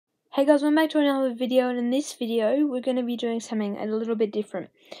Hey guys, welcome back to another video, and in this video we're going to be doing something a little bit different.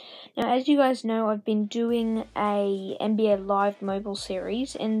 Now, as you guys know, I've been doing a NBA Live mobile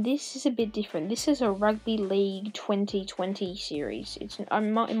series, and this is a bit different. This is a Rugby League 2020 series. It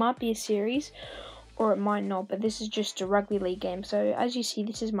might be a series, or it might not, but this is just a Rugby League game. So as you see,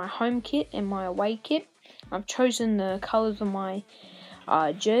 this is my home kit and my away kit. I've chosen the colours of my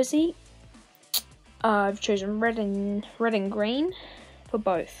jersey. I've chosen red and green for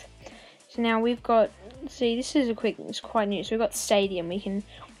both. So now we've got, see, this is it's quite new. So we've got stadium.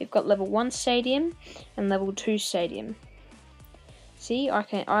 We've got level 1 stadium and level 2 stadium. See, I've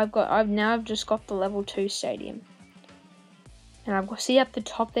just got the level 2 stadium. And see up the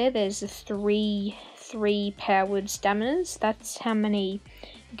top there's the three powered staminas. That's how many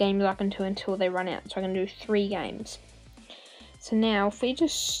games I can do until they run out. So I can do 3 games. So now if we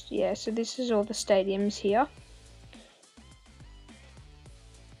so this is all the stadiums here.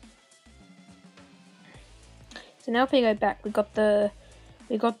 So now if we go back,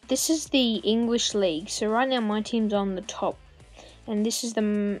 this is the English League. So right now my team's on the top, and this is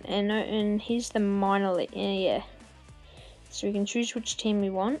and here's the minor league. Yeah. So we can choose which team we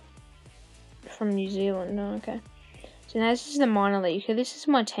want from New Zealand. Oh, okay. So now this is the minor league. So this is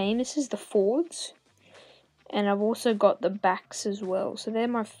my team. This is the forwards, and I've also got the backs as well. So they're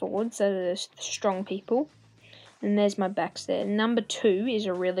my forwards. They're the strong people, and there's my backs there. Number 2 is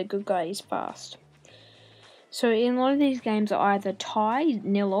a really good guy. He's fast. So in a lot of these games I either tie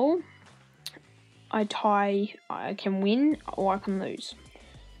 0-0, I can win, or I can lose.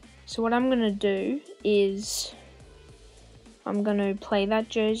 So what I'm going to do is I'm going to play that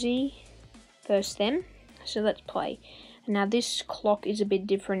jersey versus them. So let's play. And now this clock is a bit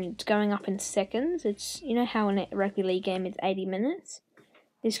different. It's going up in seconds. You know how in a rugby league game it's 80 minutes?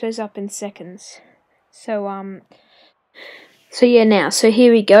 This goes up in seconds. So yeah, so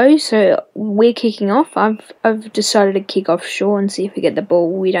here we go. So we're kicking off. I've decided to kick off short and see if we get the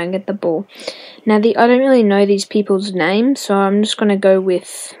ball. We don't get the ball. Now I don't really know these people's names, so I'm just gonna go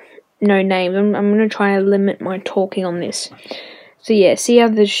with no names. I'm gonna try to limit my talking on this. So yeah, see how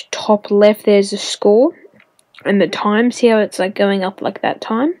the top left there's a score and the time. See how it's like going up like that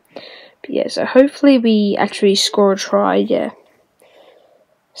time. But yeah, so hopefully we actually score a try. Yeah.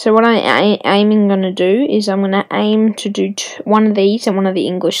 So what I'm aiming going to do is I'm going to aim to do one of these and one of the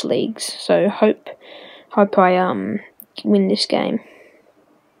English leagues. So hope I win this game.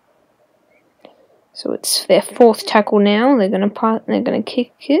 So it's their 4th tackle now. They're going to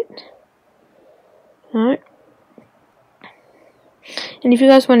kick it. No. And if you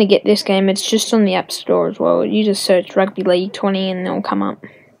guys want to get this game, it's just on the App Store as well. You just search Rugby League 20 and it'll come up.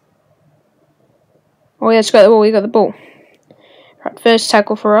 Oh yeah, we got the ball. Right, first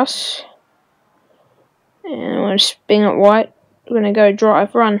tackle for us. And we're going to spin it white. We're going to go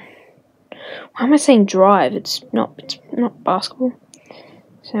drive, run. Why am I saying drive? It's not basketball.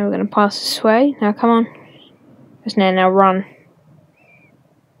 So we're going to pass this way. Now come on. Just now run.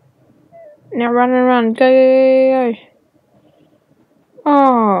 Now run and run. Go.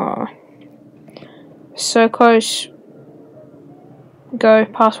 Oh. So close. Go.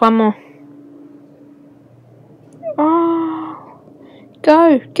 Pass one more. Oh.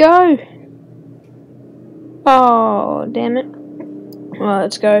 Go. Oh, damn it. Well,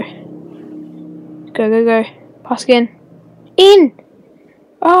 let's go. Go. Pass again. In!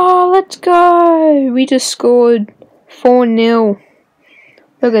 Oh, let's go! We just scored 4-0.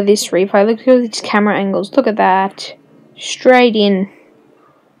 Look at this replay. Look at these camera angles. Look at that. Straight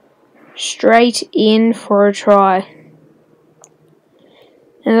in for a try.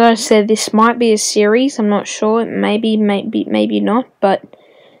 And as I said, this might be a series. I'm not sure. Maybe not. But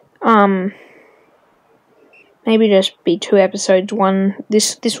maybe just be 2 episodes.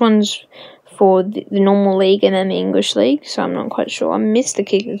 This one's for the normal league and then the English league. So I'm not quite sure. I missed the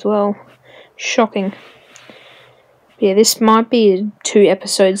kick as well. Shocking. Yeah, this might be a 2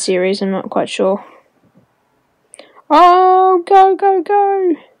 episode series. I'm not quite sure. Oh, go!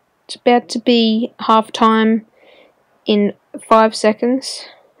 It's about to be half time in 5 seconds.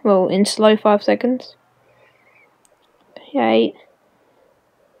 Well, in slow 5 seconds. 8,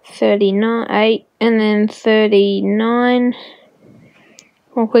 39, 8, and then 39.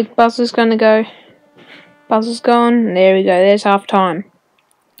 One quick buzzer's gonna go. Buzzer's gone. There we go. There's half time.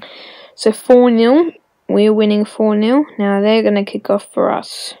 So 4-0. We're winning 4-0. Now they're gonna kick off for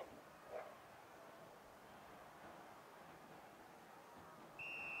us.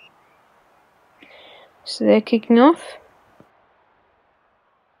 So they're kicking off.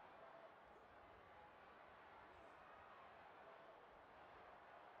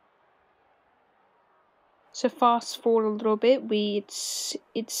 So fast forward a little bit. It's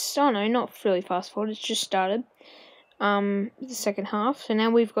oh no, not really fast forward. It's just started. The second half. So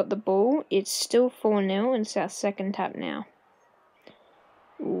now we've got the ball. It's still 4-0, and it's our second tap now.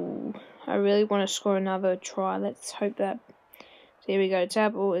 Ooh, I really want to score another try. Let's hope that. So here we go.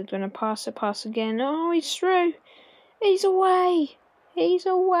 Tap ball. It's gonna pass again. Oh, he's through. He's away. He's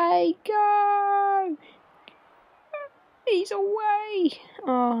away. Go. He's away.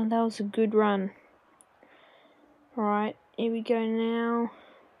 Oh, that was a good run. Alright, here we go now.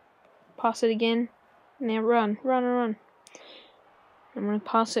 Pass it again. Now run. I'm going to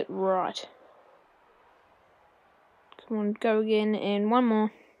pass it right. Come on, go again. And one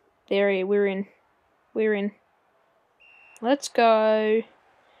more. There, we're in. Let's go.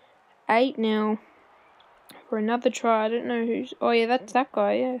 8-0. For another try. I don't know who's... Oh, yeah, that's that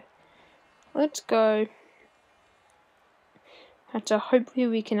guy, yeah. Let's go. So hopefully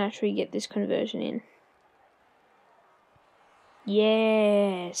we can actually get this conversion in.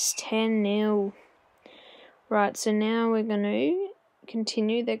 Yes, 10-0. Right, so now we're going to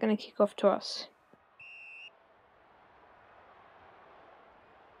continue. They're going to kick off to us.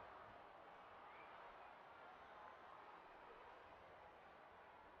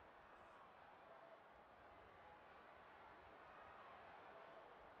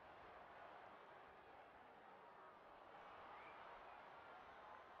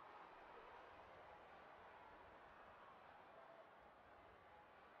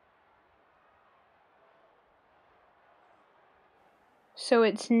 So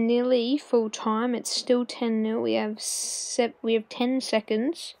it's nearly full time. It's still 10-0. We have 10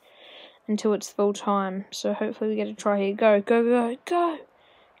 seconds until it's full time. So hopefully we get a try here. Go. Go,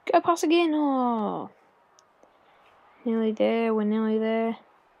 pass again. Oh. Nearly there. We're nearly there.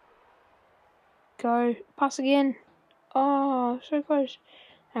 Go. Pass again. Oh, so close.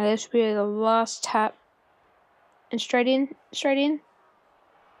 Now this will be the last tap. And straight in.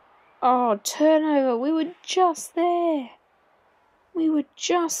 Oh, turnover. We were just there.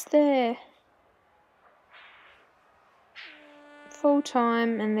 Full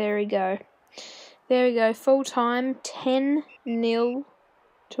time, and there we go. Full time, 10-0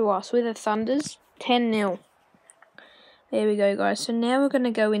 to us. We're the Thunders, 10-0. There we go, guys. So now we're going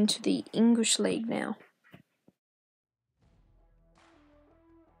to go into the English League now.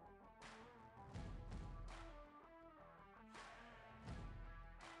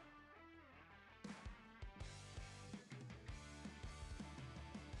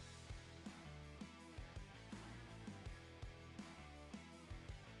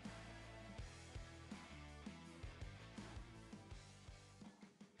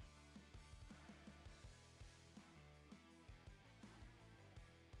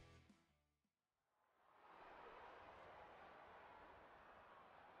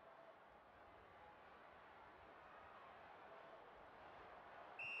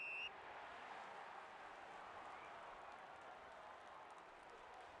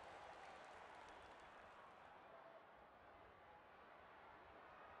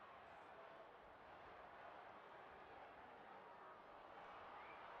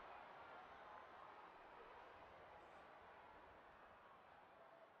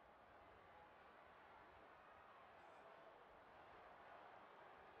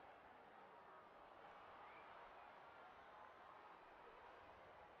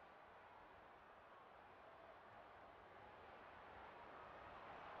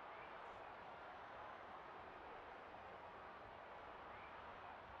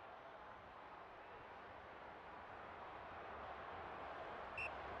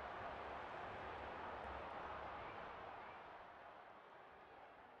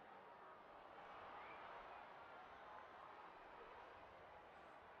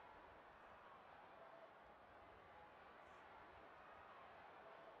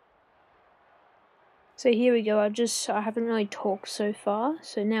 So here we go. I haven't really talked so far.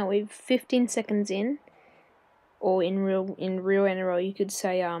 So now we're 15 seconds in, or in real NRL you could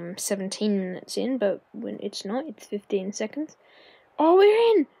say 17 minutes in, but when it's not, it's 15 seconds. Oh,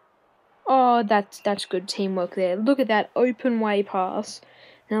 we're in. Oh, that's good teamwork there. Look at that open way pass.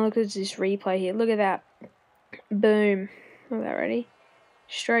 Now look at this replay here. Look at that. Boom. Look at that, ready?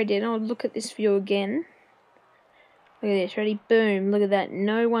 Straight in. Oh, look at this view again. Look at this, ready? Boom. Look at that.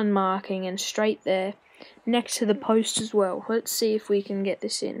 No one marking and straight there. Next to the post as well. Let's see if we can get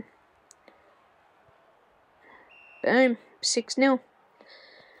this in. Boom. 6-0.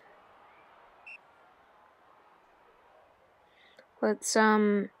 Let's,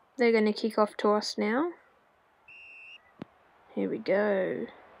 they're going to kick off to us now. Here we go.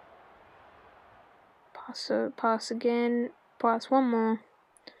 Pass again. Pass one more.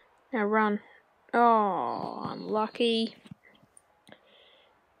 Now run. Oh, unlucky.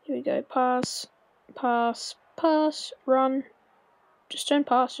 Here we go. Pass, pass, pass, run. Just don't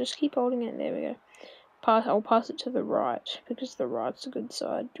pass, just keep holding it. There we go. Pass. I'll pass it to the right because the right's a good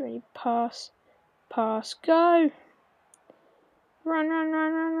side. Ready? Pass, pass, go. Run, run,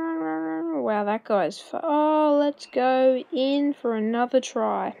 run, run, run, run, run. Wow, that guy's oh, let's go in for another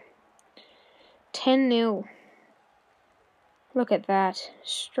try. 10-0. Look at that.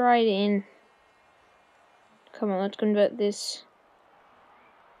 Straight in. Come on, let's convert this.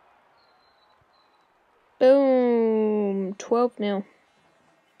 Boom. 12-0.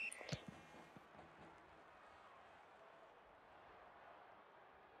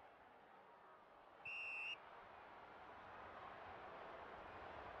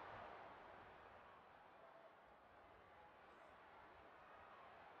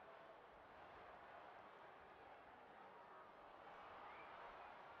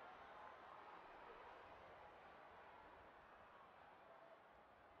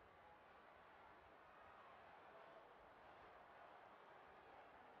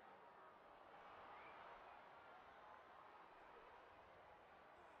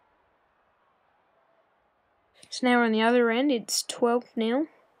 So now we're on the other end. It's 12-0.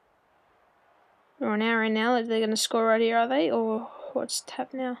 We're on our end now. They're going to score right here, are they? Or what's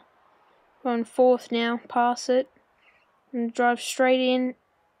tap now? We're on 4th now. Pass it. And drive straight in.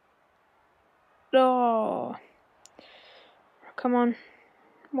 Oh. Come on.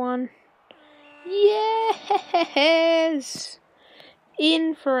 1. Yes!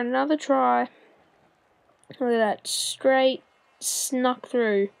 In for another try. Look at that. Straight snuck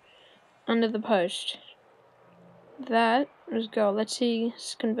through under the post. That was goal. Let's see.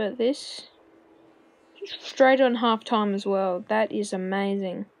 Let's convert this. Straight on half time as well. That is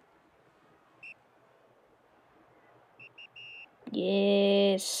amazing.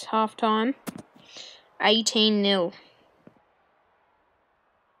 Yes. Half time. 18-0.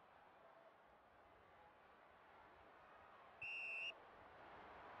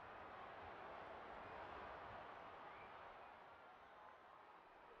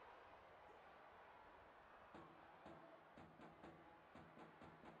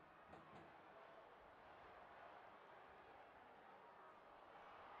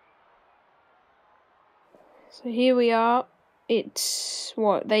 So here we are. It's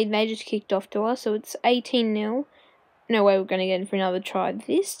what they just kicked off to us, so it's 18-0. No way we're gonna get in for another try.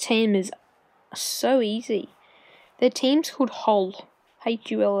 This team is so easy. Their team's called Hull.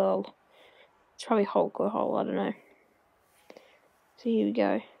 Hull. It's probably Hulk or Hull, I don't know. So here we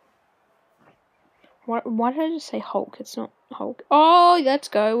go. Why did I just say Hulk? It's not Hulk. Oh, let's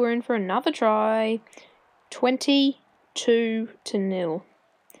go. We're in for another try. 22-0.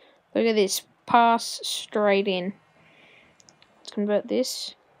 Look at this. Pass straight in. Let's convert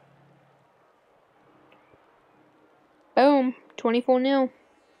this. Boom. 24-0.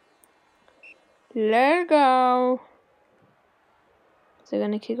 Let go. They're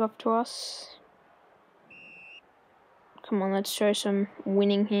going to kick off to us. Come on, let's show some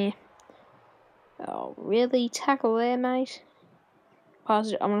winning here. Oh, really? Tackle there, mate? Pass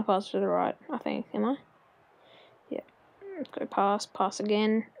it. I'm going to pass it to the right, I think. Am I? Yeah. Let's go pass. Pass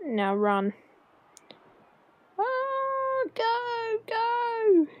again. Now run. Oh,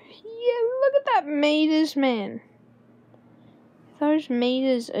 go! Yeah, look at that meters, man. Those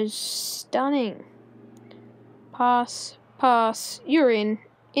meters are stunning. Pass. You're in.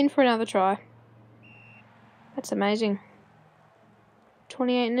 In for another try. That's amazing.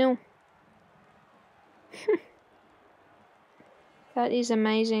 28-0. That is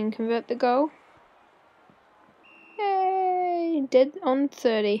amazing. Convert the goal. Yay! Dead on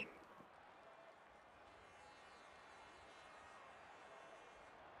 30.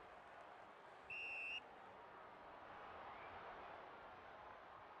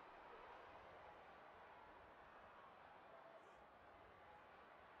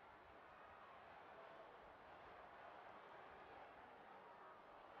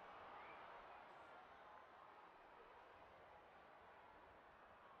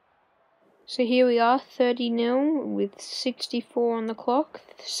 So here we are, 30-0 with 64 on the clock.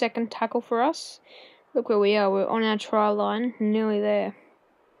 Second tackle for us. Look where we are. We're on our try line, nearly there.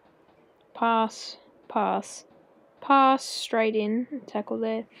 Pass. Straight in. Tackle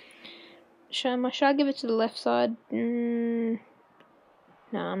there. Should I give it to the left side? No,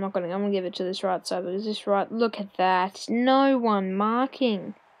 I'm not gonna. I'm gonna give it to this right side because this right. Look at that. No one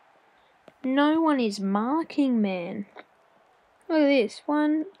marking. No one is marking, man. Look at this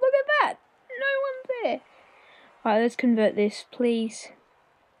one. Look at that. No one's there. Alright, let's convert this, please.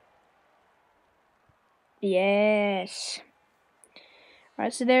 Yes.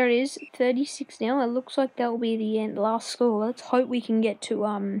 Alright, so there it is, 36-0. It looks like that will be the last score. Let's hope we can get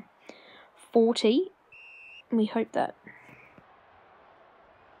to 40. We hope that.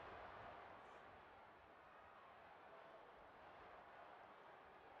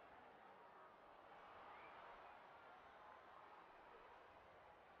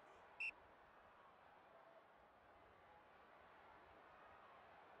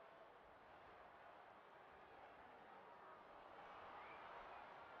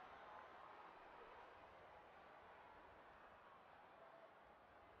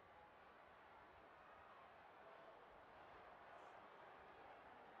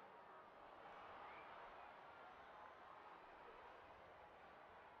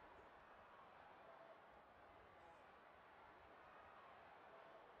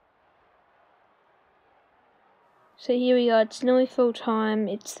 So here we are, it's nearly full time.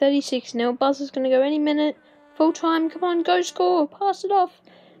 It's 36-0. Buzzer's going to go any minute. Full time, come on, go score. Pass it off.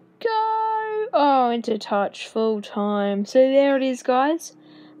 Go! Oh, into touch, full time. So there it is, guys.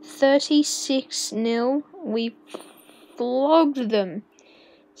 36-0. We flogged them.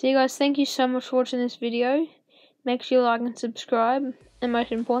 So you guys, thank you so much for watching this video. Make sure you like and subscribe. And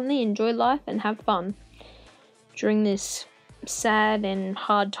most importantly, enjoy life and have fun during this sad and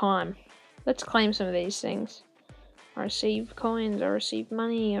hard time. Let's claim some of these things. I received coins, I received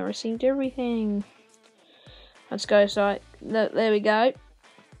money, I received everything. Let's go, so there we go.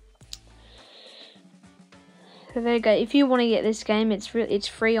 So there you go. If you want to get this game, it's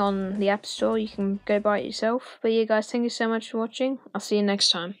free on the App Store. You can go buy it yourself. But yeah, guys, thank you so much for watching. I'll see you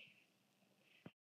next time.